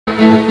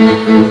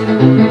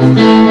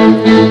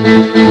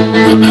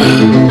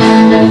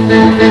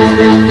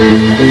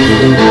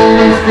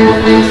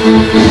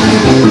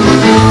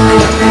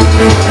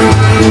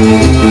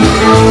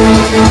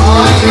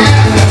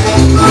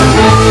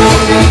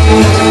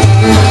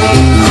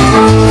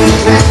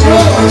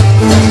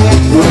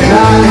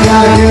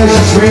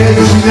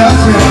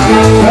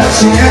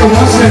She never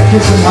wants to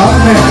kiss another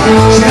man.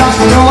 She has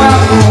to go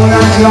out all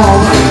night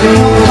long.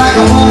 Come back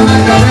home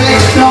like a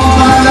big storm.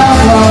 I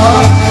love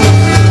her.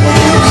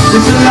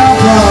 It's a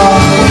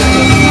lover.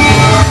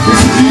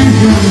 It's a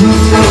dude.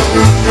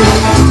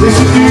 It's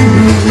a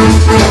dude.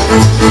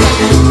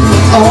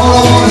 All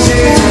I wanna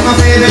say to my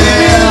baby,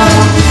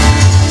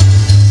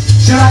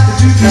 she like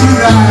to do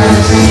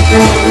right.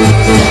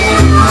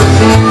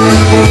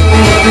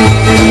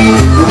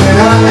 When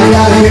I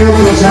got here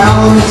for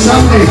town on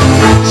Sunday,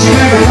 she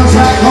never comes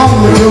back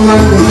home until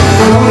Monday.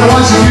 I don't know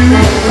what she do,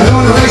 I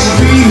don't know where she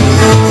be,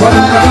 but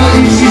I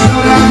know if she's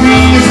not like me.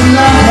 It's a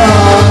lover,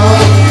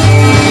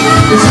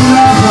 it's a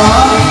lover,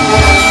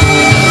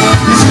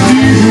 it's a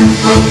dude.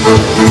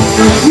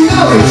 You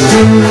know it's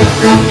true.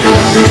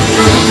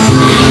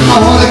 I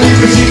wanna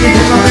keep it secret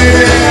to my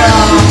baby.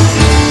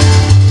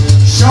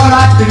 Sure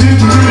like the do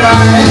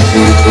right,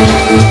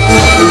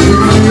 do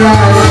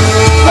right.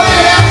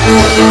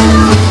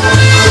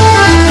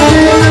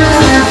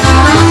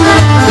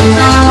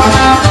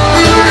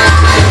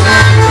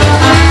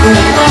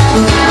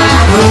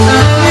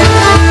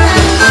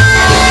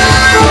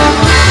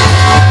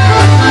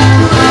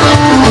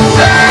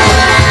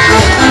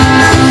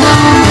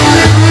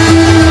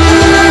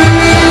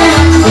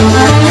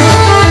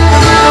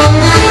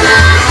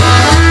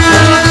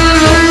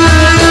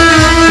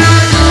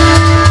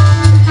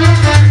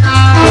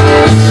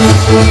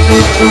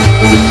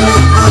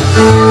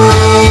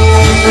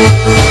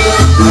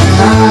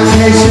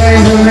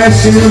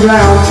 Messing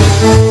around,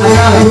 I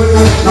gotta put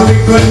my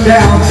big foot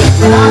down.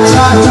 When I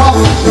try to talk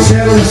and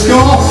settle the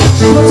score,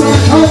 she puts on the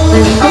coat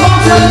and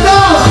walks out the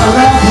door. I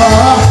love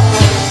her.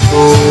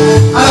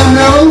 I don't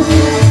know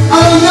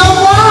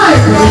why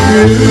I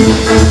do.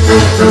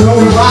 Don't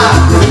know why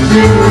I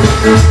do.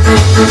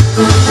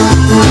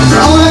 So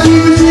I wanna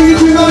keep it singing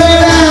to my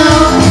baby.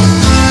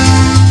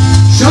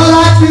 Sure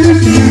like to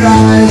do you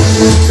right,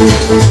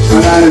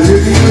 I gotta do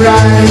you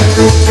right.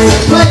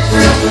 Play.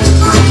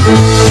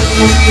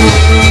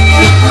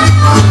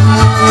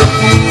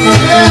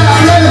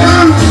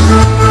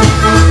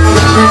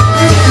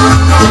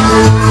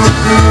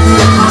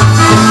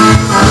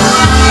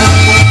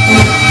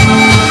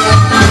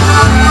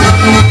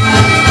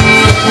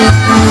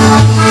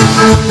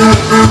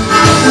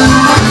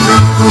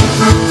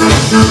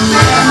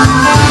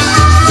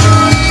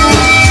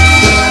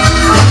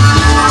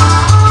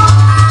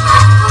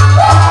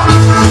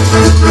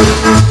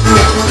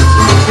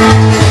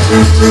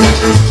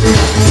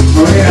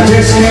 I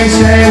just can't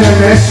stand the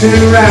messing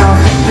around.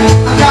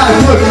 I gotta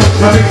put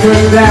my big foot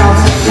down.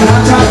 And I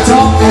try to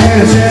talk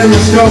and it's in the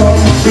store.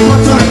 She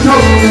puts on a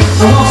coat and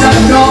walks out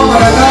the door,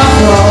 but I love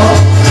her.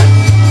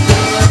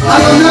 I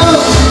don't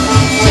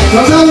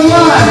know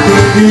why I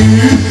do.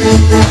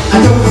 I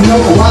don't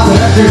know why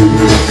but I do.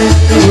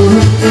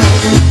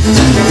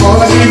 All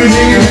I keep is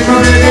singing to my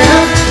baby.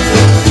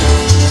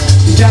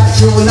 You got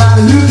your lot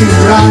of looking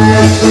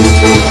right.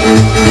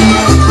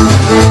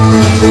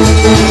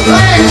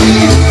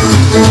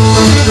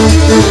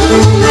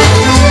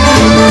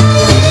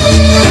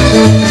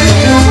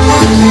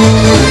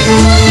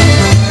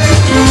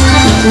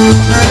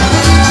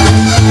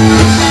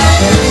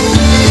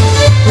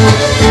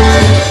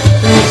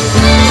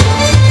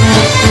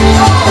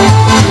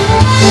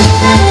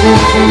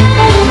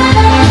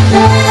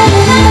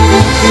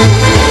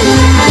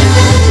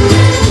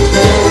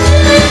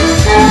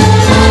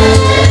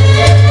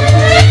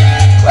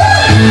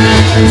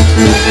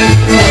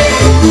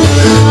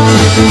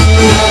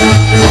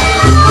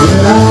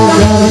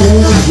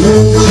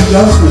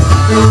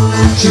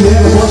 She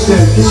never wants to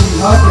kiss and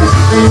hug me.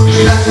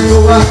 She likes to go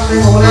out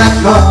all night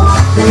long.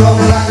 They call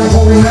me like a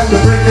home at the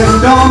break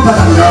of dawn. But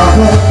I love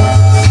her.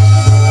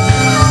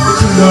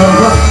 It's a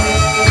lover.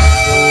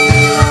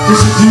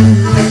 It's a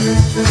dude.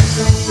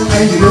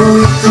 And you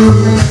know it's true.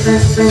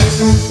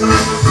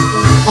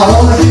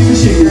 All I keep is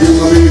singing to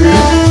my baby.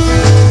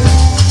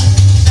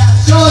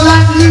 So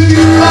like you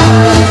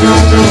right.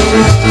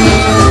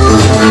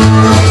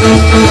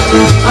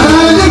 I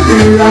look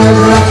you right,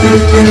 I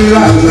look you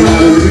right, I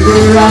look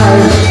you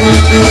right,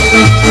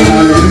 I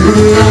look you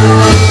right,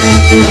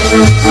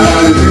 I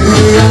look you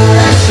right,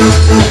 so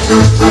I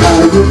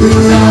look you right, I look you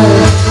right.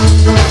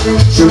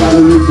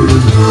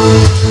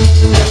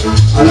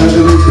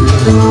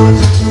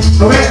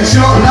 Oh, it's a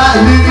short light,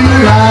 I look you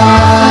right.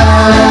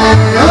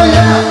 Oh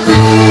yeah.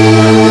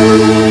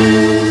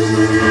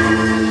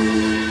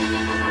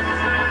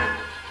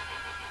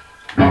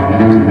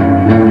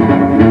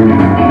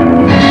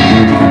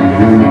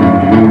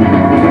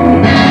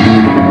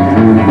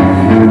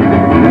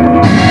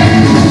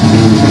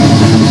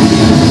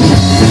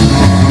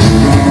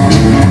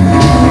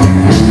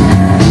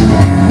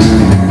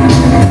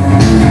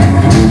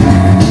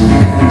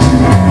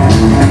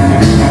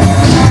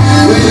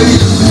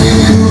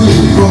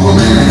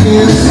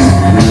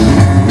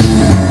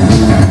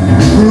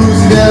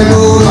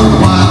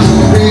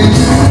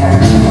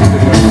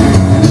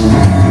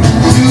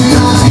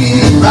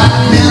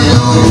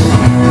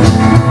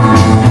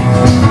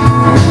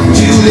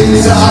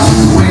 Julie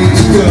Dawson's way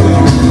to go.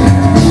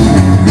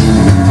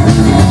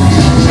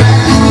 Back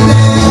in the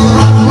day of the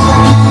rock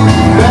monkey,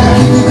 back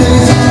in the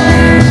days of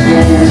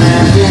old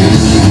man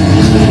Venus,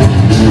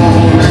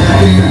 old man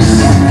Venus.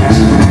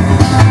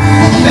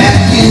 Back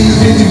in the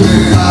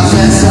Pittsburgh cars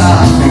that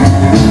stop,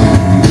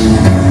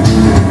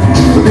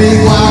 the big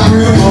white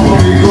group of a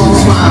big old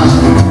smile.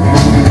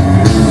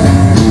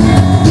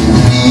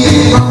 He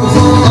ain't wrong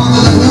before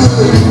under the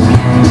hood,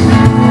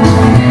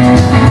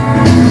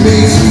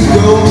 makes me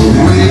go the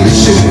way it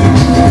should.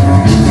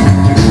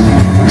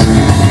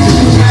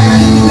 Back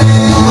in the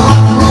day of the rock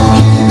and roll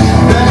kid,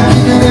 back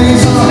in the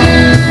days of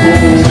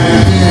old man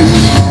Venus,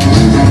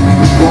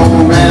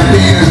 old man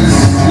Venus.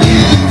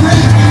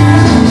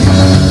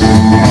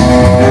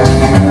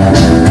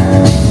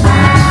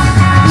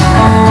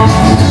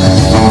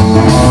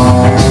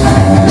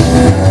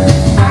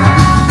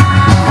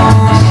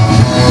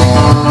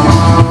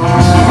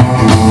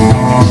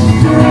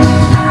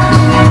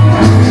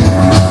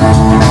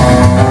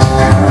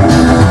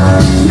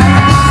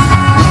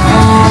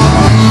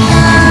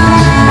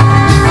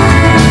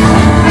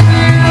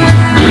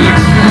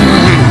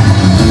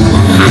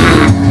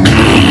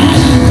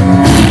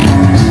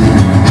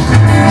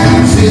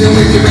 Sitting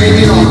with your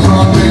baby on the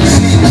front bench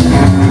seat.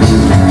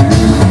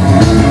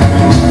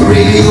 The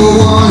radio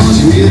on as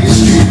you hit the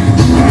street.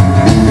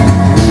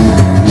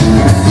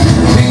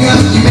 Pick up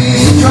your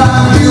bass and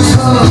drive real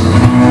slow.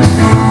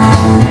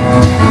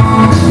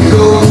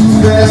 Go too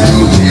fast,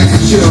 no chance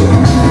to show.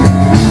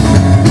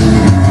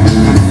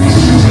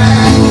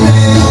 Back in the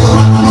day of the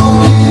rock and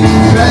roll kid,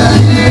 back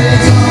in the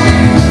days of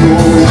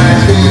old man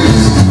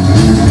Venus,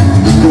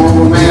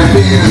 old man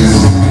Venus.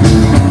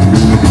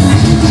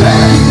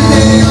 Back in the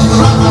day of the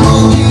rock and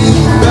roll kid,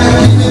 back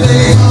in the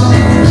day of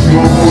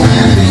old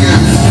man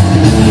Venus,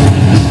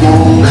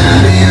 old man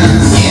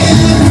Venus.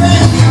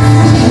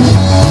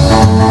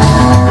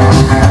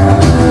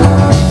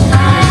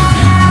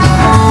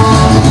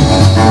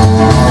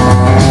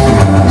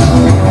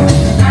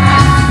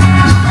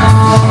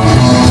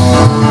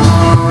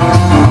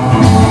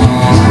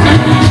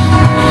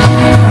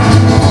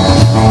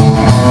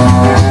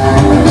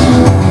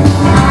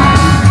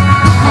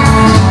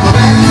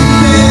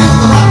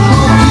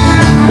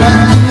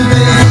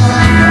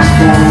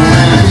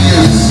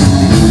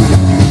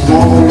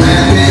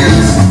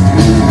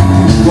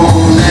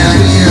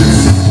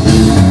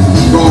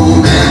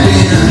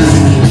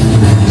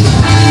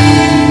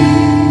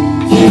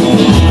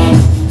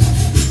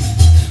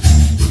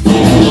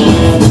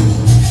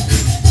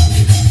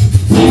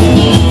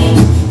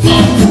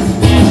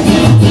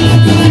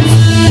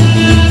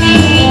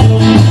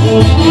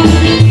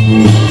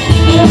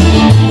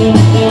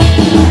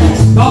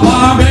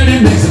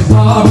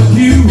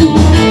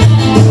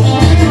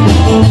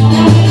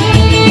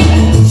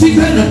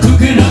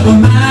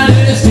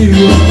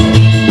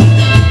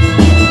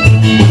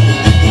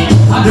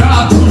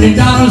 $20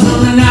 on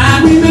the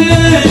night we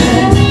met,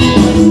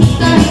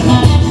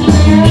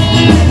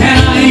 and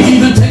I ain't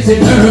even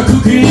tasted her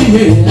cooking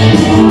yet.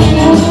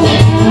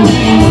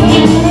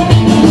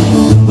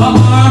 But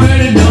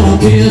already don't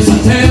kiss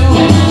and tell.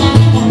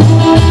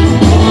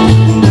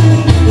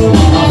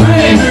 I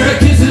pray her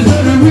kisses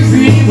but her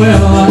reach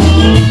well.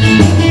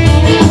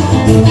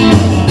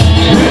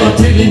 Well,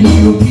 telling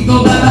you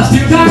people that I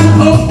still got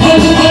hope.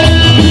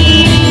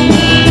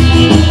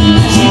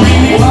 She bring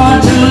me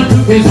fortune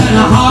cookies and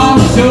a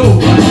hollow show.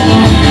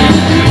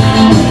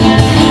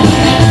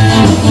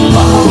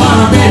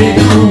 Already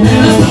don't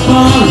miss the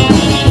fun.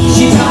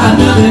 She tried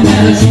nothing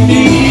that she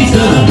needs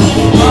done.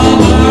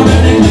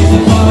 Already makes the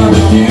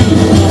barbecue.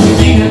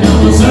 She ain't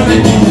gonna serve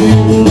it to you.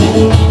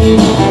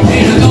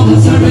 Ain't gonna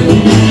serve it to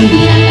you.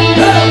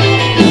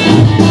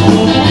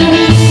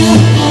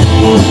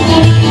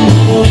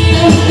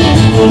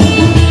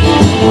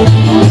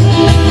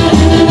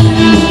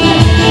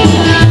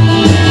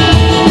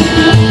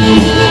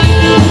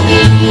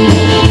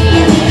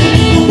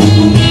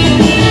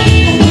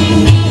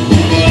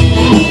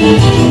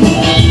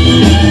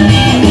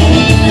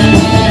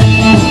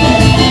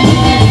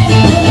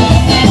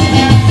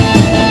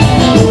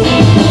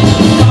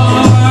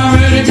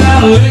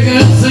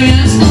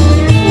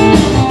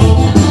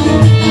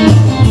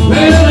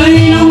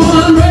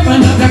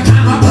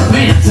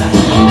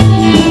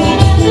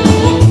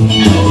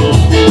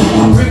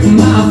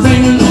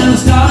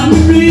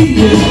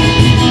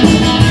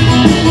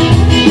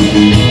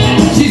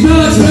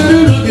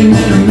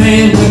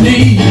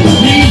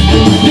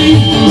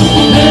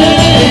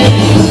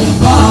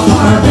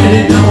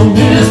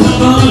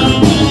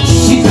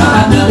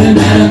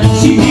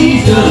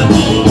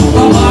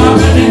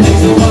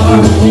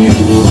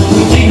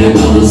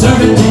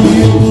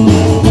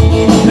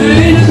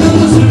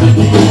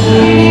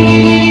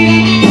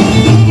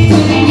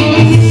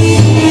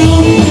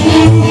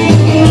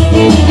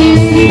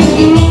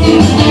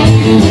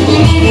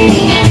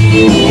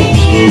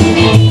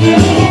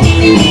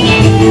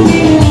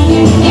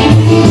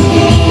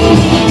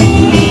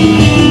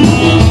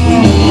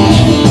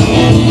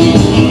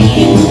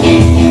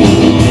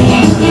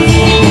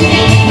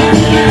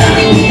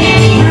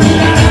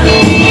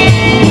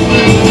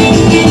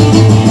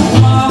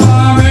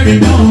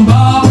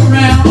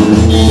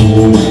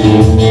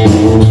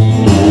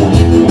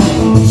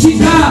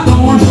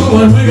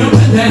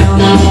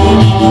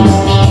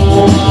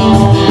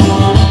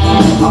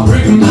 I'm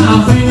breaking my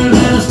fingers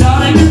and I'm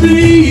starting to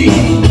bleed.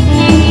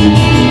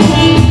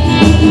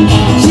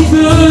 She's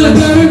good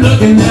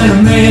looking and a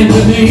man to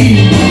me.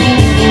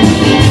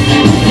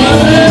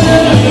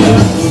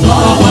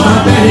 Oh, but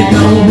I bet it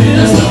don't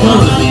miss the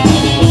fun.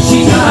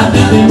 She's got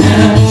nothing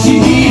now, she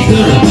needs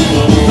her.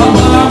 Oh,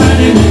 but I bet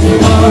it makes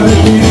it hard to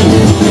do.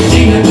 She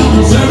ain't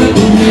gonna serve it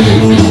to me.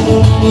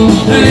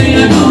 They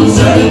ain't gonna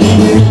serve it to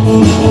me.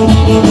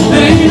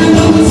 They ain't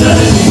gonna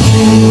serve it to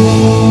me.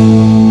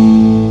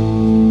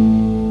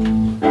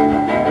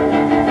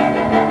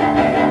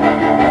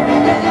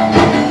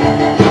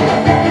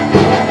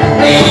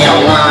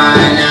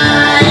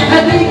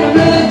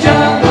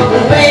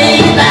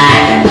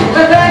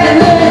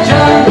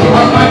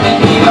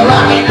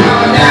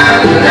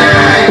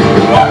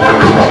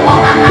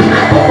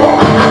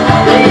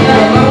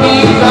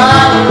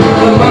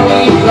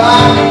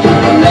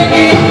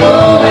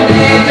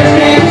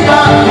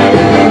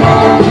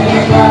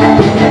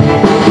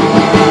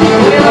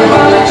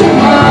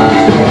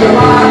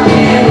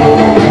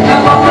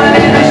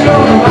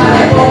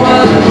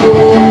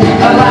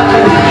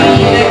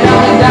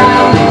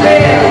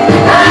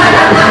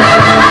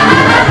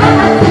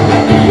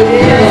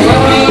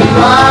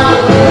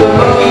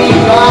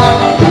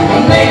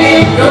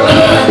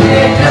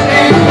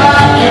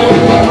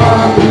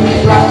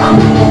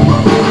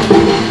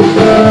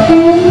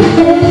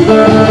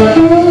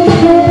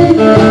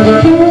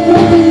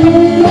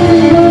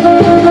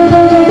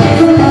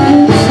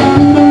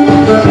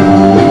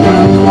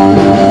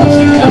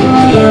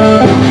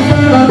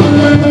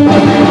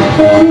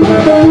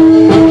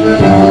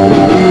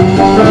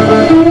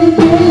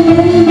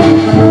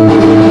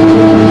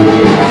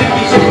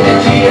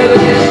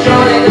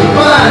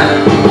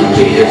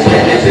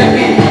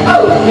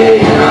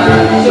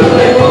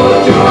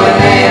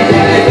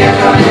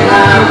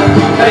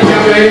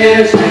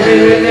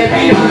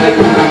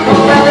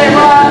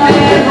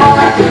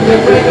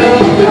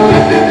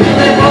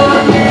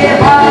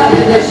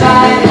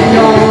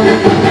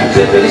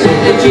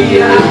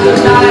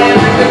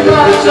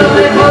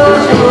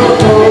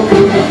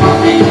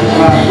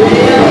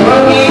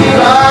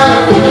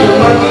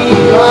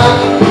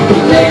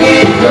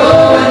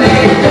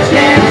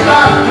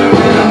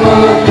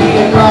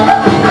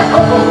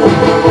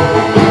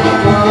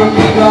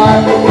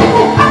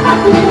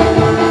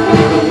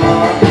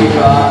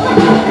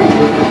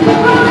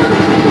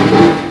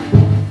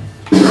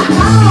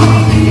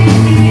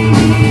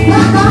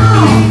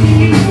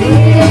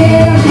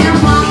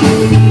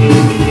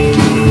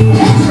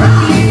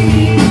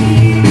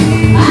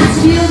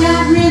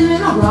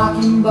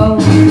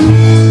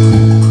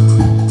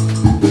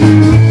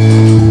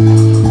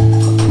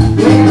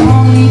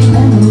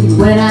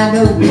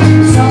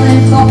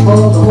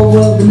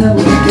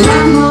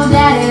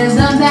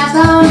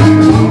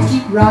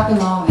 Rock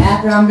along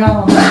after I'm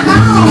gone. Rock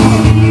on!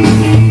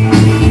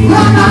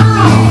 Rock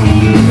on!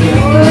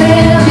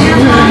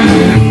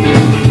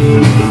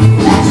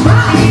 That's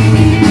right!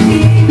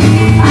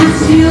 I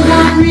still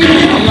got real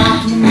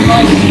rockin'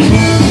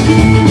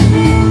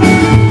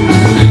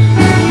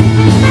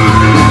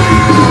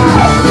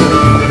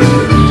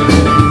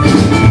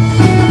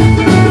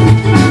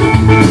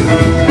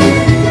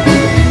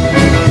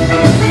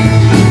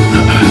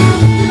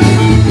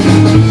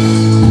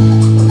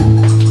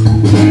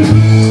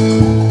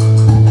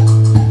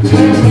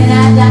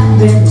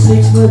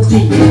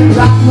 deep,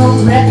 rock no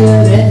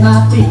record at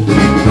my feet,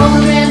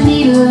 rolling red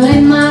needle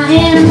in my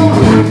hand, I'm gonna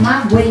rock my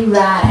way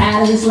right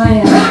out of this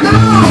land. Rock on!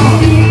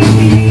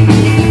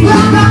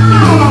 Rock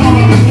on!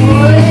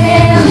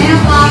 Well, now,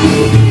 Bobby,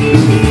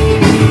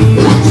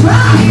 that's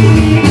right.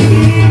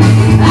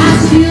 I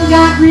still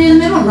got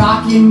rhythm in my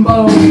rocking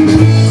bones.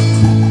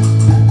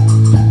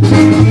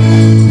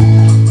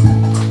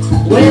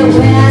 Well,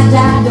 when I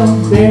die, don't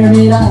bury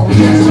me at all.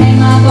 Just hang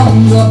my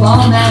bones up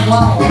on that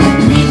wall.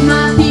 Beneath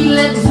my feet,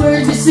 let these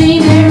words be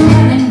seen. They're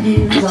running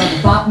gears on the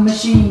bottom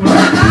machine.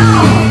 Rock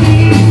on!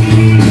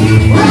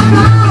 Rock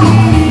on!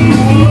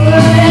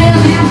 Well,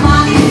 now,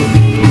 Bobby,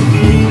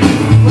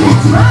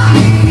 that's right.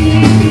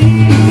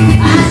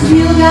 I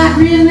still got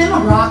rhythm in my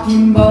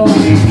rocking bones.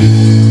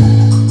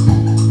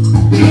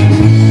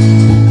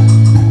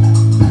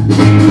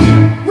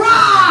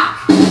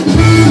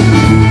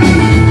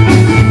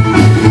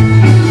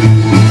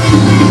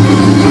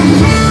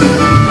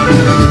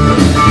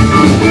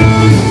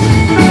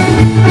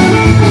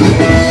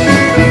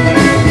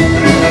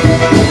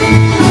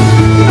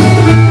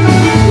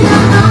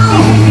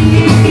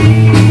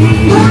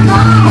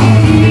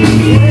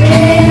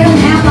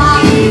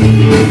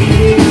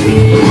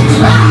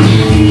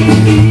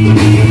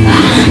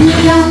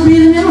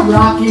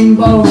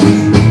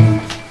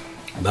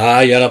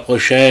 Bye, à la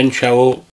prochaine, ciao.